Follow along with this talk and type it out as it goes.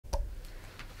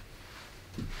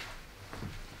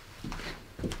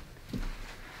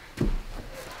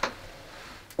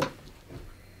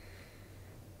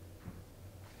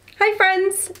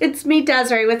friends, it's me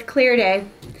Desiree with Clearday.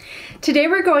 Today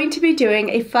we're going to be doing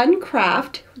a fun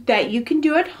craft that you can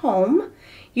do at home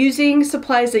using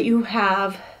supplies that you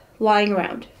have lying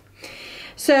around.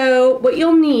 So what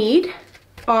you'll need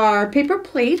are paper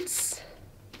plates.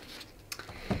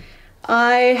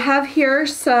 I have here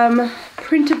some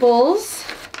printables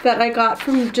that I got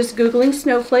from just Googling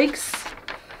snowflakes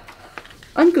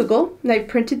on Google, and I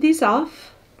printed these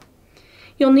off.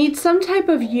 You'll need some type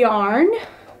of yarn.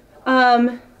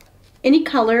 Any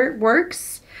color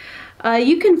works.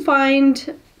 You can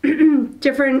find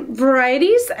different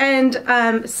varieties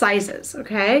and sizes,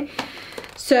 okay?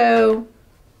 So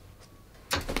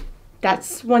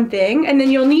that's one thing. And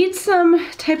then you'll need some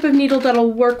type of needle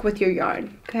that'll work with your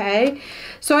yarn, okay?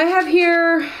 So I have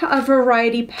here a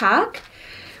variety pack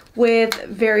with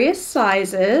various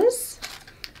sizes,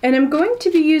 and I'm going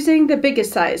to be using the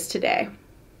biggest size today.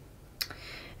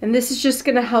 And this is just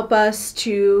going to help us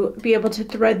to be able to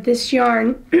thread this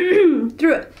yarn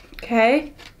through it,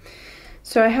 okay?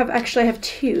 So I actually have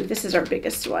two. This is our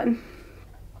biggest one.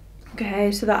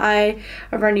 Okay, so the eye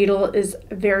of our needle is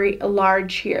very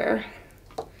large here.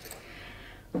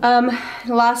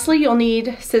 Lastly, you'll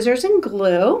need scissors and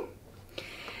glue.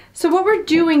 So what we're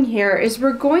doing here is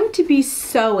we're going to be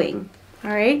sewing, all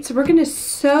right? So we're going to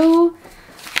sew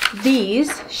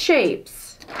these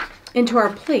shapes into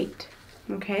our plate.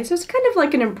 Okay, so it's kind of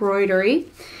like an embroidery.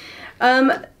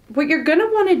 What you're going to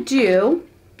want to do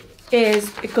is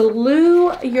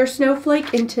glue your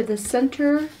snowflake into the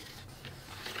center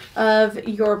of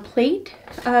your plate.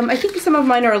 I think some of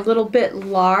mine are a little bit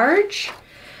large,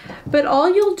 but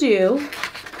all you'll do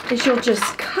is you'll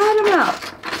just cut them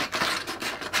out.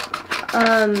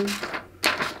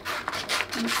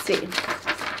 Let's see.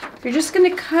 You're just going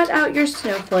to cut out your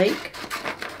snowflake.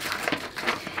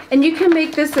 And you can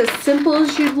make this as simple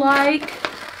as you'd like,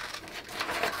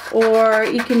 or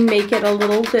you can make it a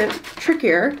little bit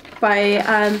trickier by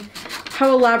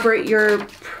how elaborate your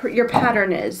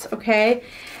pattern is, okay?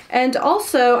 And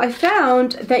also, I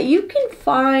found that you can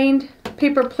find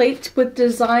paper plates with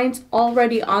designs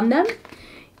already on them.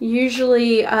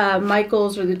 Usually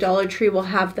Michael's or the Dollar Tree will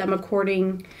have them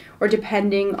according or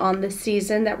depending on the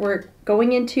season that we're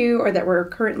going into or that we're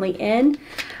currently in.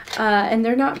 And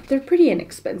they're pretty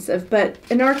inexpensive, but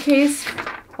in our case,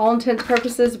 all intents and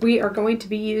purposes, we are going to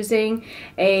be using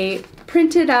a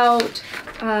printed out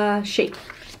shape,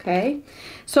 okay?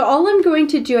 So all I'm going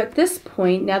to do at this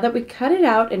point, now that we cut it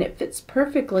out and it fits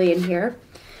perfectly in here,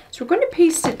 is we're going to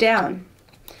paste it down.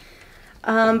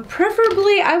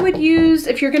 Preferably, I would use,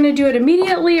 if you're going to do it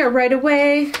immediately or right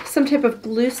away, some type of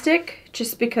glue stick,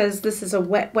 just because this is a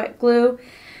wet glue.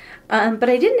 But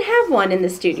I didn't have one in the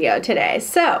studio today,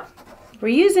 so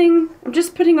I'm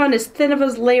just putting on as thin of a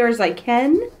layer as I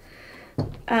can,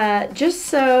 just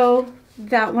so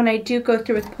that when I do go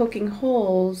through with poking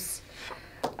holes,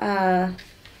 it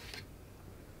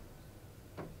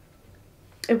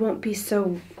won't be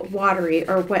so watery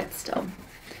or wet still.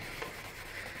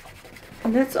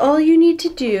 And that's all you need to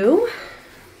do.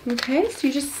 Okay, so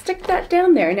you just stick that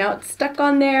down there. Now it's stuck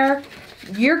on there.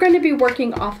 You're going to be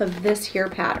working off of this here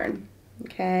pattern,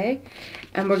 okay?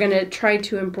 And we're going to try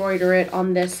to embroider it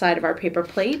on this side of our paper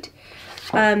plate.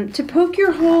 To poke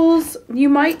your holes, you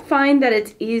might find that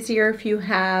it's easier if you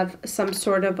have some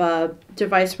sort of a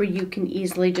device where you can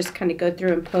easily just kind of go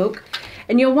through and poke.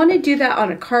 And you'll want to do that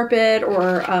on a carpet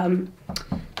or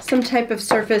some type of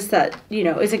surface that, you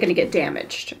know, isn't going to get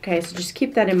damaged, okay? So just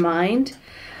keep that in mind.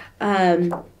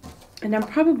 And I'm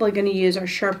probably going to use our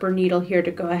sharper needle here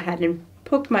to go ahead and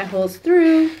poke my holes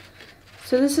through.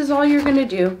 So this is all you're going to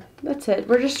do. That's it.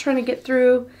 We're just trying to get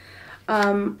through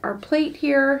our plate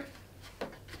here.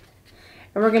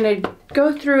 And we're going to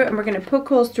go through it and we're going to poke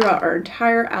holes throughout our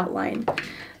entire outline.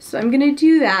 So I'm going to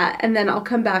do that and then I'll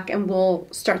come back and we'll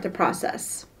start the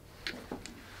process.